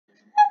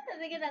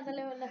Sige na,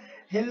 tuloy mo na.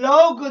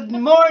 Hello, good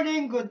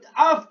morning, good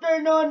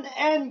afternoon,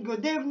 and good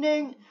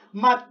evening,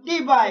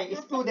 matibay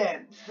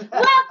students.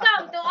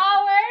 Welcome to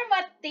our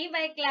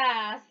matibay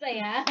class.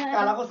 Ayan.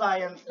 Kala ko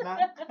science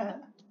na.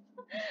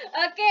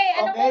 Okay,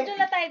 anong Okay. module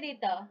na tayo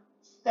dito?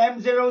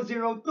 STEM 002,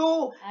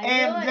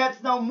 and Ayun.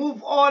 let's now move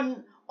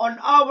on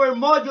our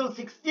module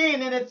 16,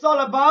 and it's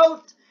all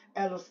about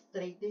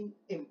illustrating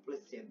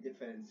implicit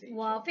differentiation.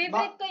 Wow,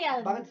 favorite ko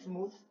yan. Bakit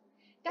smooth?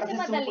 Kasi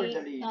super madali.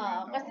 dali.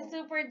 Kasi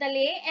super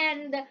dali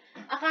and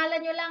akala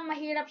nyo lang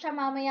mahirap siya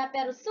mamaya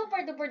pero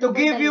super duper To duper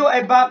give dali you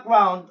a siya.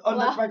 background on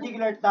that Wow.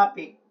 particular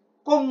topic,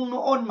 kung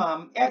noon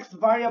ma'am, x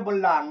variable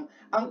lang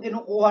ang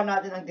kinukuha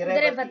natin ang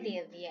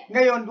derivative. Yes.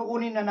 Ngayon,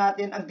 kukunin na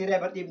natin ang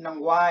derivative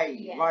ng y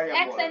Yes. variable.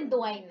 X and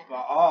y na.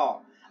 Oo.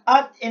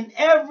 At in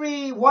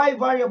every y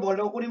variable,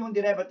 na kukunin mong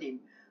derivative,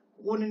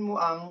 kukunin mo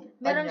ang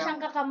Meron kanyang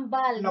siyang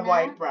kakambal na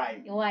y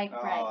prime. Y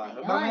prime.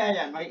 So, Ayun. mamaya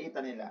yan,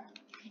 makikita nila.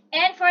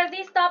 And for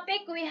this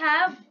topic, we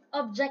have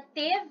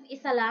objective,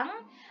 isa lang.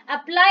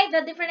 Apply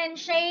the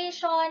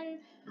differentiation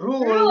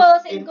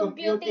rules in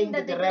computing the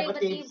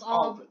derivative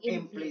of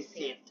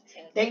implicit.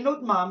 Take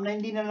note, ma'am, na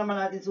hindi na naman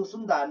natin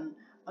susundan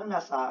ang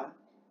nasa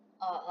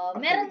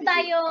Meron activity.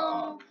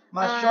 tayong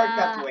mas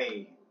shortcut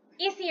way.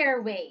 easier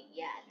way.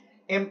 Yan.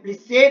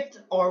 Implicit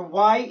or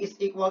y is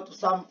equal to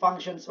some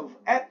functions of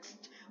x.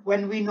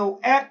 When we know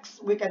x,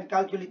 we can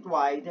calculate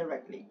y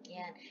directly.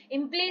 Yan.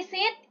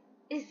 Implicit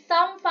is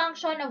some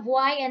function of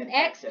y and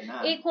x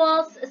na.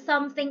 equals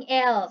something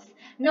else.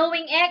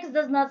 Knowing x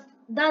does not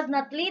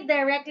lead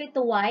directly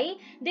to y.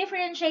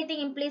 Differentiating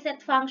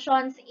implicit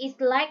functions is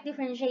like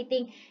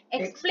differentiating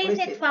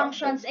explicit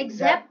functions,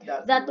 except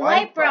that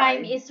y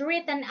prime is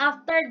written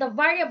after the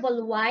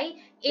variable y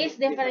is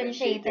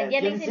differentiated.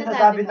 Yan Yung yung sinasabi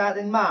sinasabi mo.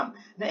 natin, ma'am,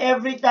 na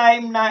every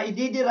time na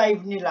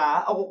i-derive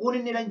nila o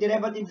kukunin nila yung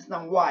derivatives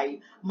ng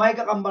y, may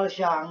kakambal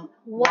siyang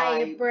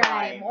Y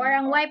prime. Or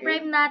ang Y Okay.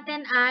 prime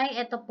natin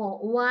ay, ito po,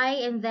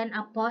 Y and then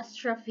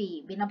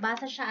apostrophe.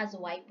 Binabasa siya as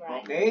Y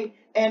prime. Okay?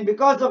 And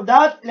because of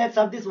that, let's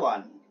have this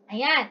one.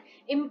 Ayan.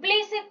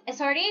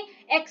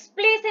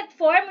 Explicit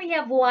form, we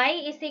have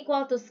y is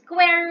equal to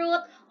square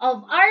root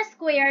of r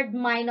squared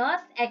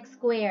minus x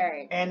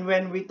squared. And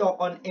when we talk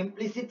on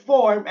implicit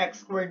form,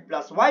 x squared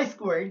plus y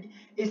squared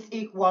is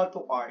equal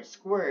to r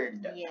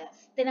squared.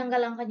 Yes.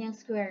 Tinanggal ang kanyang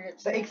square root.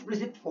 Sa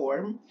explicit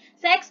form,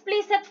 Sa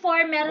explicit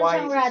form, meron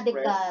siyang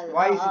radical.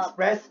 y is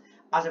expressed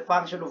as a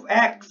function of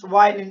x,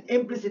 while in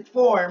implicit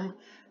form,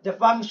 the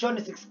function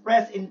is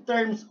expressed in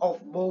terms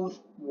of both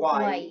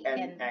y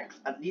and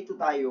x. At dito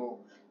tayo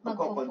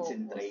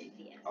magko-concentrate.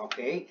 Yes.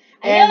 Okay?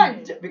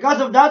 Ayun. And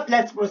because of that,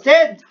 let's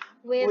proceed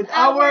with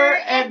our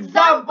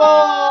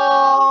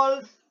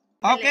examples!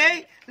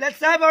 Okay,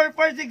 let's have our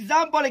first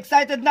example.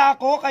 Excited na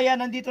ako, kaya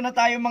nandito na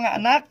tayo mga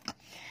anak.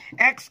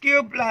 X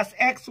cubed plus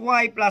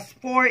xy plus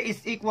 4 is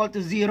equal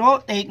to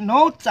 0. Take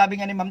note, sabi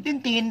nga ni Ma'am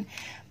Tintin,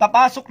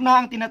 papasok na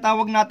ang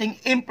tinatawag nating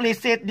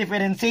implicit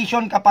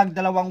differentiation kapag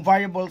dalawang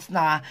variables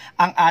na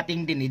ang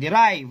ating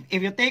diniderive.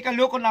 If you take a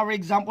look on our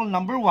example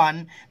number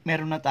 1,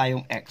 meron na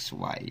tayong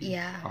xy.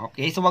 Yeah.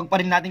 Okay, so wag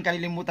pa rin natin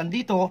kalilimutan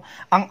dito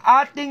ang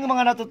ating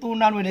mga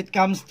natutunan when it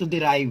comes to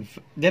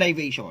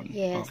derivation.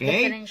 Yes,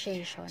 okay?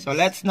 differentiation. So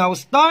let's now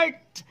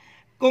start.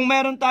 Kung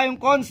meron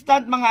tayong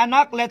constant, mga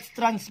anak, let's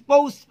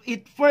transpose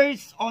it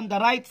first on the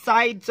right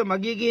side. So,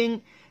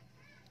 magiging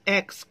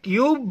x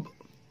cubed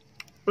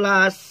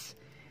plus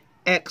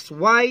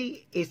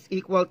xy is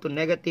equal to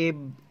negative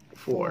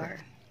 4.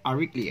 Are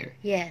we clear?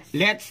 Yes.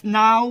 Let's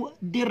now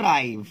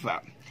derive.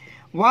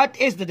 What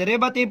is the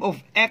derivative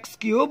of x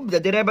cubed? The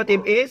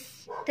derivative is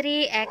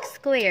 3x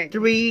squared.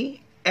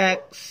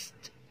 3x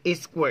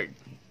squared.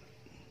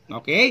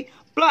 Okay?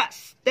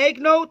 Plus, take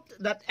note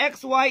that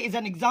xy is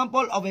an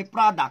example of a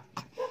product.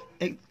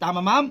 Tama,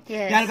 ma'am?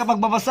 Yes. Yan,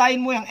 kapag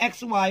babasahin mo yung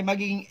xy,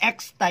 magiging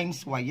x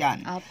times y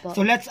yan. Apo.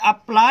 So, let's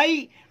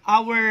apply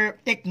our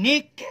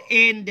technique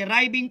in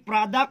deriving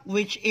product,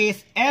 which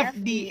is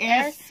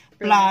FDS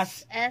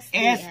plus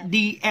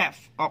SDF.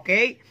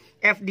 Okay?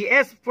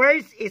 FDS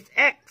first is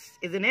x,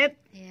 isn't it?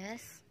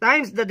 Yes.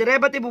 Times the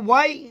derivative of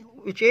y,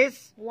 which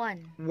is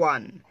 1.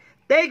 1.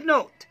 Take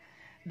note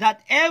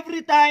that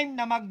every time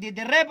na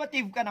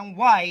magdi-derivative ka ng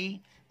y,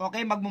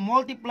 okay,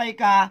 magmo-multiply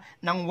ka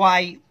ng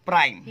y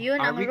prime.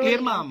 Yun Are ang we rule clear,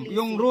 ma'am? implicit,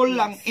 Yung rule yes.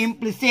 lang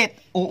implicit.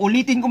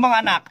 Uulitin ko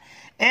mga anak.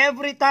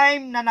 Every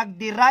time na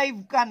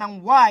nag-derive ka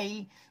ng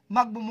y,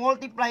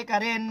 magmo-multiply ka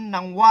rin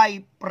ng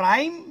y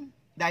prime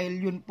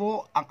dahil yun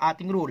po ang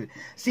ating rule.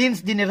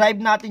 Since dinerive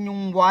natin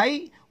yung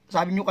y,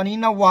 sabi nyo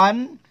kanina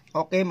 1,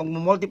 okay,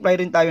 magmo-multiply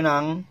rin tayo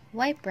ng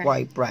Y prime.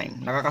 y prime.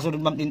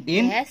 Nakakasunod, Ma'am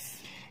Tintin? Yes.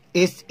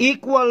 Is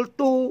equal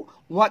to,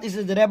 what is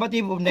the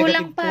derivative of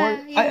negative 4? Kulang pa,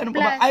 yung Ay, ano pa ba?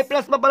 plus. Ay,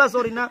 plus pa pala,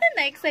 sorry na.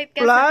 Na-excite ka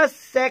Plus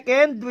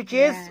second, which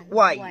is Yan,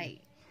 y.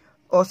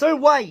 Oh, sir,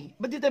 y.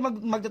 Ba't di tayo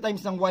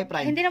magta-times ng y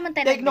prime? Hindi naman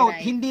tayo Take note,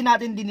 nag-derive. hindi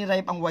natin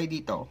dinerive ang y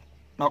dito.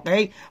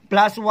 Okay?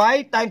 Plus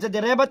y times the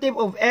derivative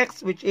of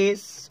x, which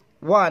is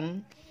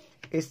 1,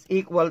 is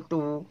equal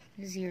to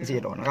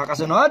 0.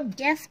 Nakakasunod?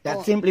 Yes po.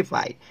 Let's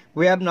simplify.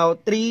 We have now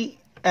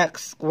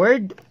 3x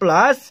squared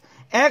plus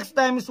X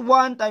times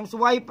 1 times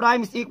y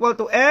prime is equal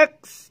to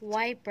x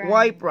Y prime.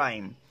 y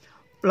prime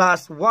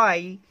plus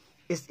y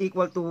is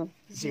equal to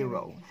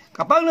 0.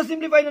 Kapag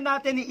na-simplify na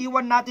natin,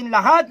 iiwan natin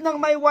lahat ng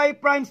may y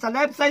prime sa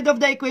left side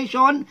of the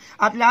equation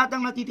at lahat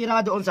ng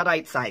natitira doon sa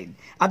right side.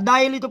 At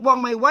dahil ito po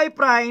ang may y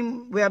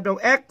prime, we have the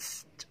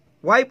x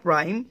y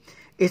prime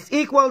is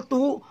equal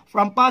to,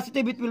 from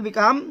positive it will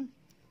become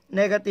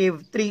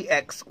negative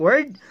 3x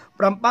squared.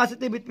 From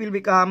positive it will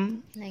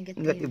become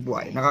negative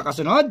y.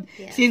 Nakakasunod?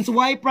 Yes. Since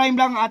y prime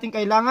lang ang ating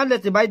kailangan,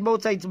 let's divide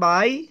both sides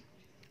by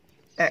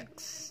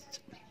x.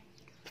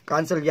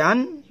 Cancel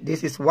yan.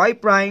 This is y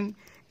prime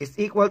is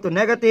equal to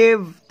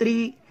negative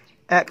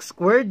 3x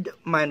squared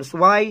minus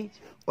y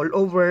all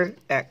over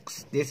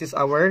x. This is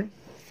our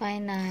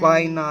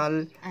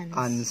final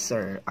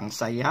answer. Ang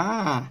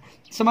saya.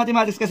 Sa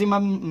mathematics kasi, ma'am,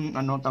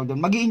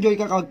 mag-i-enjoy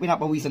ka kapag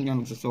pinapawisan ka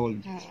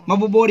magsasolve.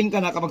 Mabuboring ka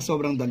na kapag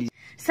sobrang dali.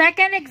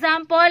 Second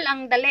example,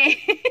 ang dali.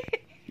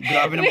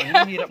 Grabe naman,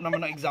 ang hirap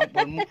naman ang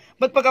example mo.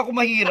 Ba't pag ako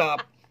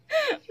mahirap?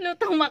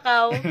 Lutong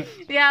Macau.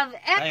 We have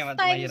x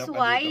times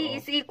y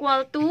is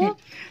equal to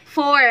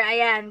 4.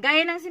 Ayan.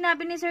 Gaya ng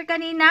sinabi ni Sir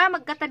kanina,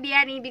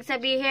 magkatabihan, ibig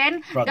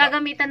sabihin,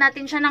 gagamitan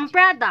natin siya ng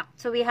product.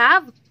 So we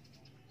have,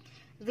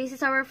 this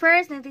is our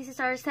first and this is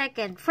our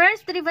second.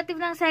 First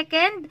derivative ng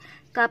second,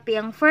 copy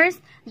ang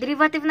first.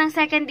 Derivative ng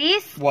second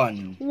is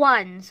 1.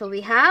 So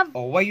we have,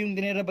 why yung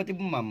derivative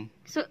mo, ma'am?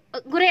 so,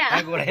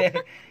 gurea. Gure.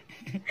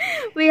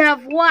 We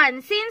have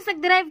 1. Since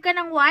nag-derive ka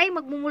ng y,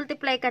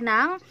 magmumultiply ka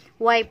ng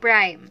y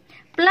prime.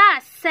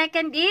 Plus,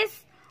 second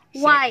is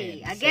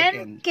y.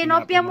 Again,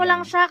 kinopya mo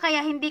lang siya,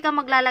 kaya hindi ka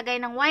maglalagay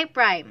ng y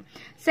prime.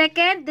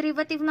 Second,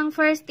 derivative ng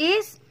first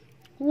is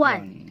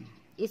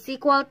 1. Is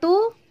equal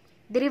to,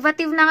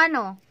 derivative ng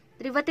ano?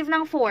 Derivative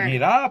ng 4.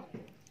 Hirap.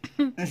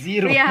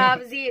 0. We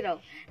have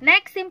 0.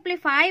 Next,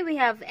 simplify. We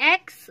have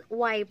x,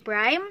 y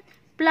prime,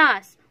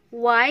 plus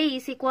y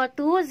is equal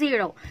to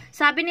 0.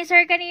 Sabi ni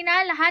Sir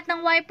kanina, lahat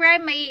ng y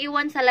prime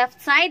maiiwan sa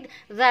left side.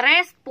 The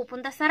rest,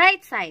 pupunta sa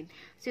right side.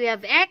 So, we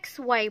have x,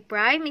 y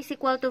prime is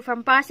equal to,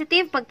 from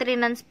positive, pag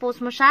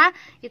transpose mo siya,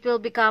 it will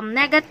become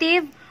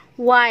negative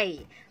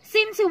y.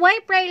 Since si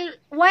y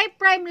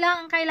prime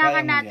lang ang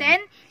kailangan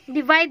natin,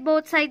 divide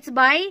both sides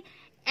by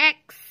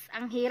x.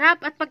 Ang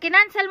hirap. At pag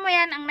kinancel mo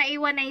yan, ang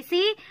naiwan ay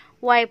si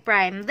y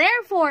prime.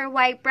 Therefore,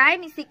 y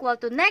prime is equal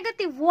to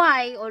negative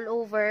y all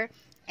over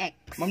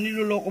x. Ma'am,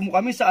 niloloko mo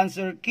kami sa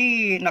answer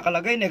key.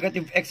 Nakalagay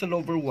negative x all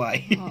over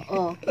y.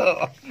 Oo.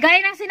 Gaya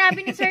ng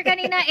sinabi ni Sir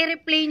kanina,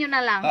 i-replay nyo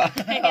na lang.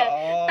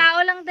 Tao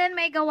lang din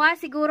may gawa.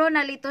 Siguro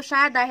nalito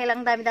siya dahil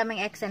ang dami-daming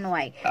x and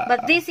y.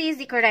 But this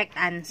is the correct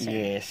answer.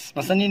 Yes.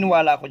 Mas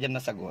naniniwala ako dyan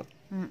na sagot.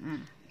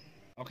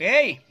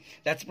 Okay.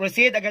 Let's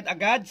proceed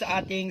agad-agad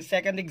sa ating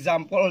second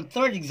example or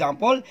third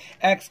example.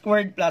 X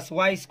squared plus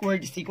y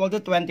squared is equal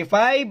to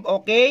 25.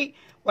 Okay.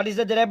 What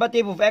is the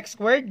derivative of x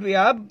squared? We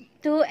have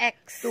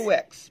 2x.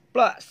 2x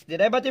plus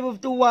derivative of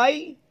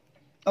 2y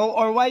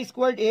or y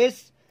squared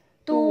is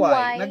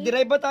 2y.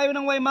 Nag-derive ba tayo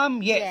ng y,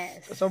 ma'am?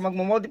 Yes. So,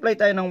 magmumultiply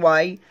tayo ng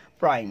y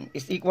prime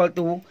is equal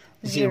to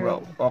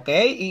 0.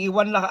 Okay?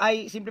 Iiwan lang.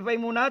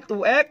 Simplify muna.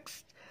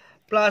 2x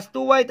plus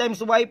 2y times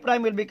y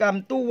prime will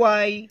become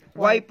 2y.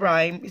 Y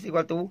prime is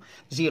equal to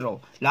 0.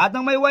 Lahat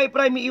ng may y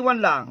prime,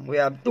 iiwan lang. We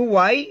have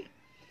 2y.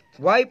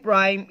 Y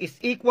prime is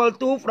equal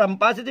to,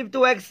 from positive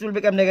 2x will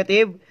become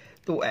negative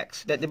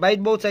 2x. That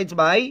divide both sides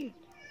by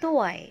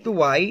 2y.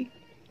 2y,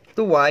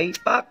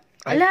 pak.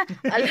 Ala.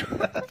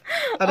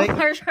 Ang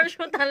harsh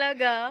mo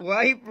talaga.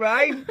 Y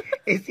prime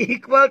is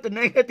equal to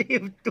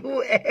negative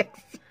 2x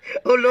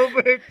all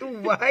over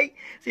 2y.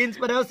 Since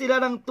pareho sila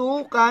ng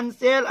 2,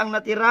 cancel. Ang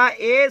natira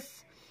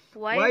is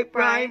y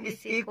prime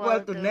is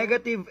equal to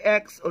negative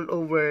x all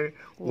over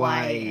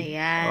y.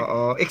 Ayan.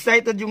 Oo.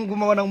 Excited yung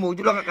gumawa ng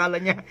module. Ang akala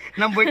niya,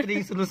 number 3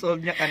 yung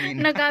sinusolve niya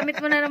kanina.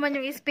 Nagamit mo na naman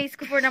yung space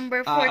ko for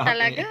number 4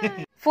 talaga.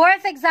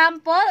 Fourth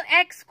example,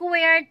 x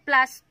squared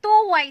plus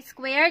 2y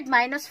squared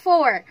minus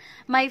 4.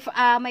 May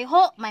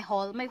whole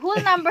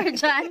number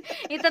dyan.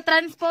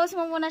 Ito-transpose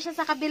mo muna siya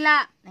sa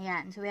kabila.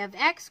 Ayan. So, we have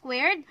x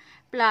squared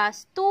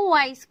plus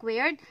 2y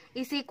squared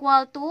is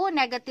equal to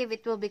negative.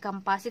 It will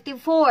become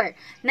positive 4.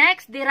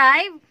 Next,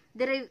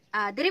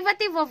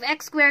 derivative of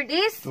x squared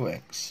is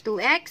 2x.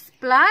 2x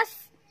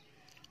plus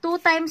 2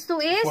 times 2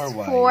 is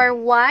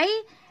 4y.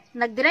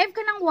 Nag-derive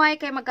ka ng y,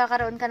 kaya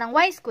magkakaroon ka ng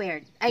y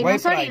squared.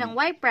 Ng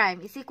y prime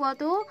is equal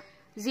to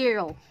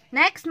 0.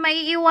 Next,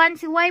 may iwan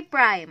si y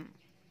prime.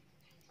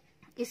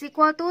 Is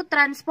equal to,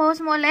 transpose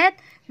mo ulit,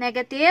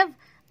 negative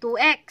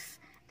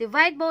 2x.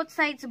 Divide both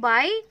sides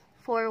by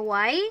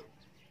 4y.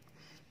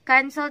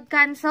 Cancelled,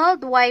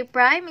 y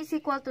prime is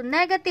equal to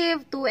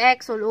negative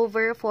 2x all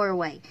over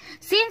 4y.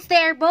 Since they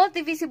are both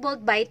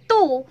divisible by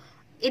 2,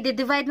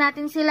 i-divide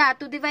natin sila.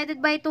 2 divided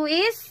by 2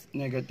 is?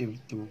 Negative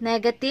 2.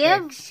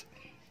 Negative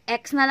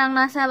x na lang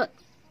nasa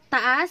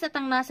taas at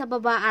ang nasa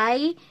baba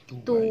ay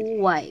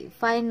 2y.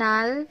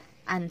 Final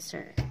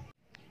answer.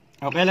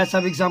 Okay, let's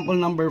have example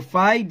number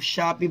 5.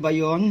 Shopee ba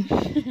yun?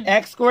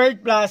 X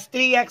squared plus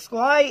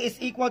 3xy is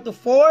equal to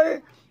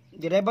 4.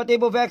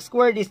 Derivative of x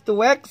squared is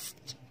 2x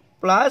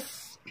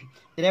plus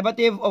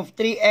Derivative of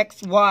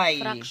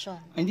 3xy.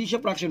 Fraction. Hindi siya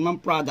fraction, ma'am.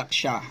 Product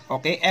siya.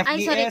 Okay?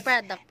 FDS sorry,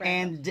 product.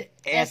 and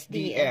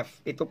SDF.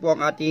 Ito po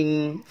ang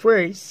ating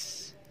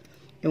first.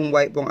 Yung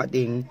y po ang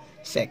ating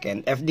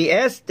second.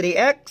 FDS,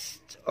 3x.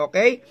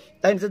 Okay?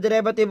 Times the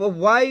derivative of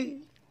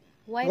y.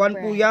 1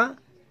 po ya.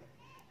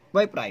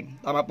 Y prime.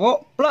 Tama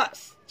po?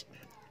 Plus.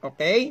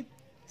 Okay?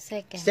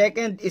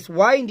 Second is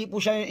y, hindi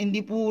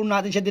po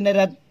natin siya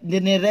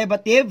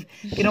dinerivative.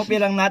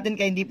 Kinopya lang natin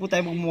kaya hindi po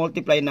tayo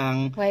mag-multiply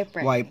ng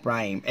y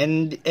prime.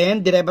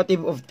 And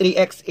derivative of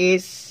 3x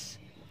is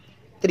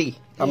 3.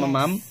 Tama,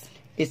 ma'am?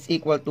 Is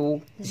equal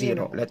to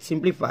 0. Let's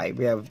simplify.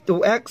 We have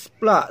 2x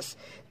plus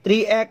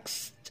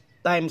 3x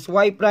times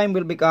y prime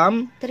will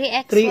become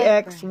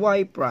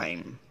 3xy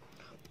prime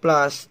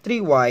plus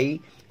 3y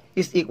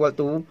is equal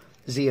to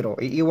 0.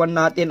 Iiwan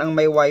natin ang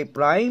may y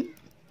prime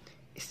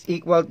is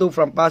equal to,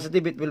 from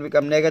positive it will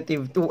become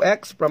negative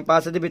 2x, from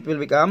positive it will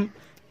become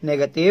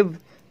negative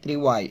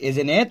 3y,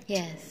 isn't it?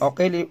 Yes.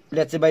 Okay,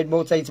 let's divide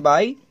both sides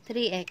by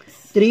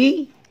 3x.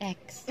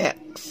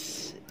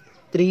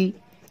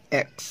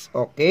 3x.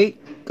 Okay,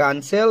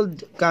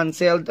 cancelled.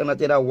 Ang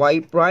natira y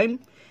prime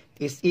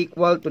is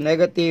equal to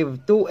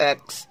negative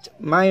 2x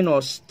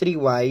minus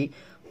 3y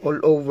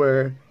all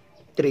over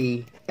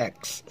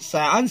 3x.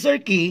 Sa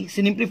answer key,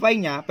 sinimplify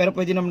niya, pero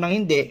pwede naman nang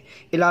hindi.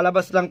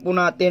 Ilalabas lang po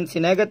natin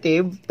si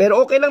negative, pero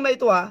okay lang na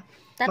ito ha.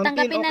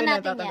 Tatanggapin okay na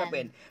natin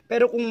yan.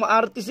 Pero kung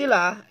maarte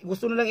sila,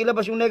 gusto nilang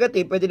ilabas yung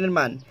negative, pwede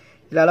naman.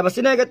 Ilalabas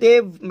si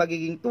negative,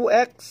 magiging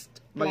 2x,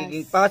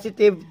 magiging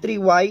positive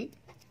 3y,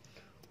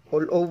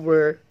 all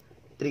over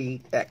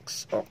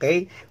 3x.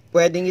 Okay?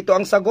 Pwedeng ito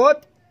ang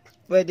sagot,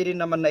 pwede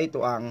rin naman na ito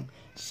ang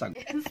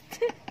sagot.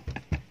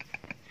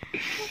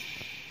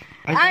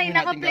 Ay,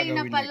 naka-play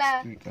na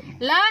pala.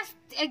 Last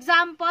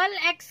example,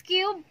 x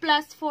cubed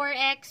plus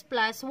 4x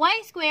plus y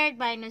squared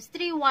minus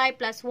 3y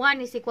plus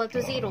 1 is equal to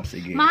 0.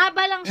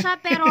 Mahaba lang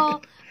siya, pero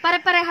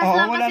pare-parehas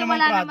lang kasi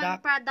wala namang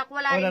product,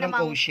 wala rin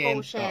namang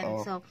quotient.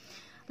 So,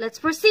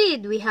 let's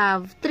proceed. We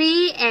have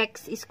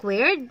 3x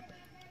squared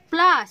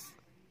plus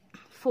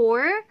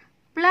 4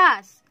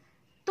 plus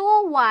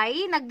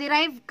 2y.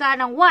 Nag-derive ka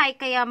ng y,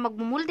 kaya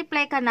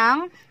mag-multiply ka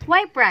ng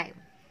y prime.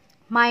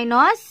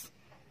 Minus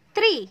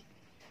 3.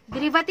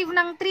 Derivative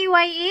ng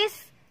 3y is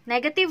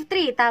negative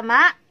 3,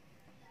 tama?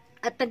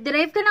 At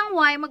nag-derive ka ng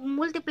y,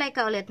 mag-multiply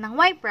ka ulit ng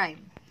y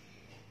prime.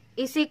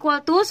 Is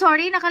equal to,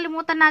 sorry,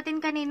 nakalimutan natin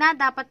kanina,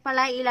 dapat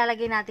pala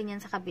ilalagay natin yan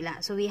sa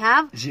kabila. So, we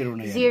have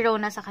 0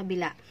 na sa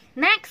kabila.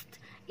 Next,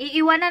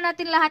 iiwanan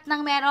natin lahat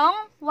ng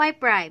merong y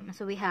prime.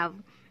 So, we have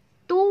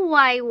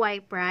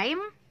 2y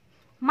prime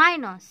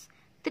minus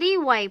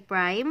 3y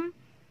prime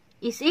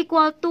is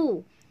equal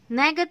to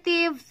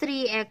negative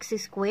 3x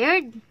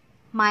squared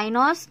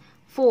minus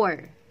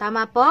 4.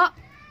 Tama po?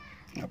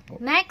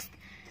 Next,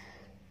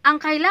 ang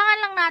kailangan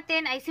lang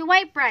natin ay si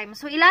y prime.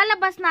 So,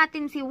 ilalabas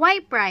natin si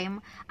y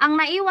prime. Ang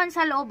naiwan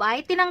sa loob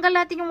ay, tinanggal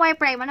natin yung y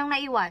prime. Anong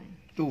naiwan?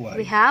 2y.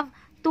 We have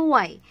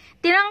 2y.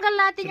 Tinanggal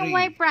natin yung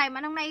y prime.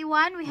 Anong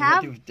naiwan? We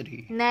have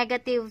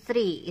negative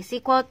 3. Is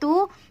equal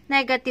to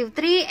negative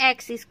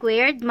 3x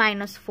squared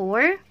minus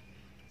 4.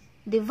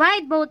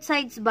 Divide both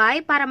sides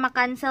by, para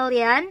makancel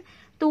yan,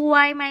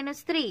 2y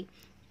minus 3.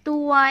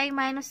 2y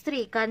minus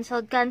 3.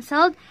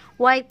 Cancelled.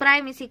 Y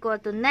prime is equal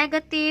to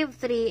negative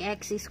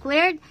 3x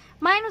squared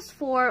minus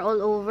 4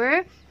 all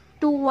over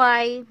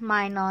 2y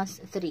minus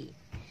 3.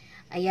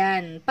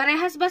 Ayan.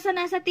 Parehas ba sa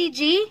nasa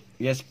TG?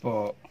 Yes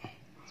po.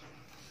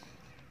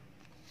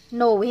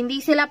 No,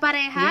 hindi sila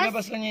parehas.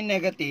 Nilabas lang yung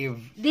negative.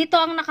 Dito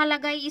ang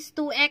nakalagay is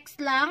 2x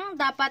lang.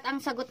 Dapat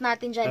ang sagot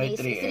natin dyan is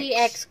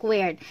 3x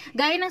squared.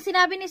 Gaya ng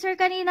sinabi ni Sir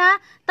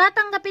kanina,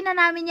 tatanggapin na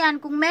namin yan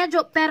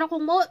pero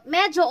kung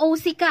medyo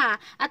OC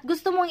ka at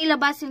gusto mong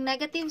ilabas yung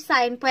negative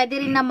sign, pwede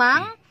rin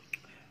namang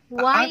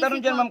y ang tanong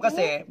dyan, ma'am,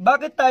 kasi,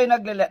 bakit tayo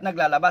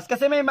naglalabas?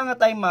 Kasi may mga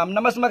time, ma'am, na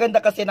mas maganda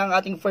kasi ng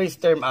ating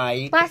first term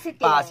ay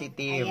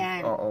positive.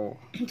 Ayan. Oo.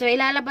 So,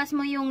 ilalabas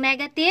mo yung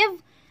negative.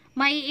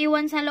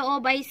 Maiiwan sa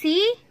loob ay si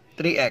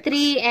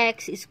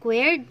 3x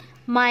squared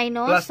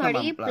minus,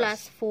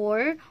 plus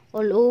 4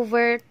 all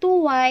over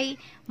 2y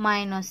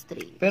minus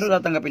 3. Pero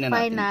tatanggapin na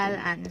natin. Final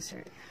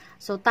answer.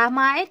 So,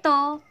 tama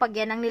ito. Pag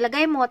yan ang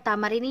nilagay mo,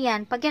 tama rin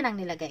yan. Pag yan ang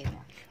nilagay mo.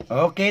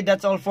 Okay,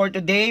 that's all for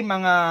today,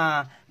 mga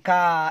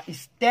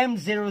ka-STEM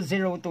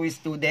 002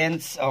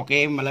 students.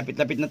 Okay,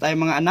 malapit-lapit na tayo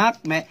mga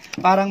anak.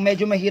 Parang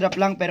medyo mahirap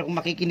lang, pero kung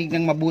makikinig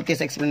ng mabuti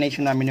sa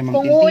explanation namin ng Ma'am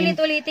Tintin, kung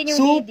ulit-ulitin yung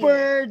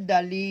super video,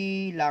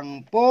 dali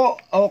lang po.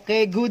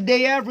 Okay, good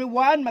day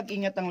everyone.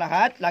 Mag-ingat ang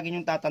lahat. Lagi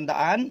niyong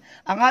tatandaan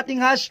ang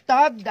ating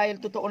hashtag, dahil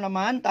totoo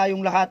naman,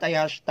 tayong lahat ay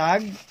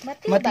hashtag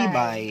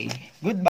matibay. Goodbye.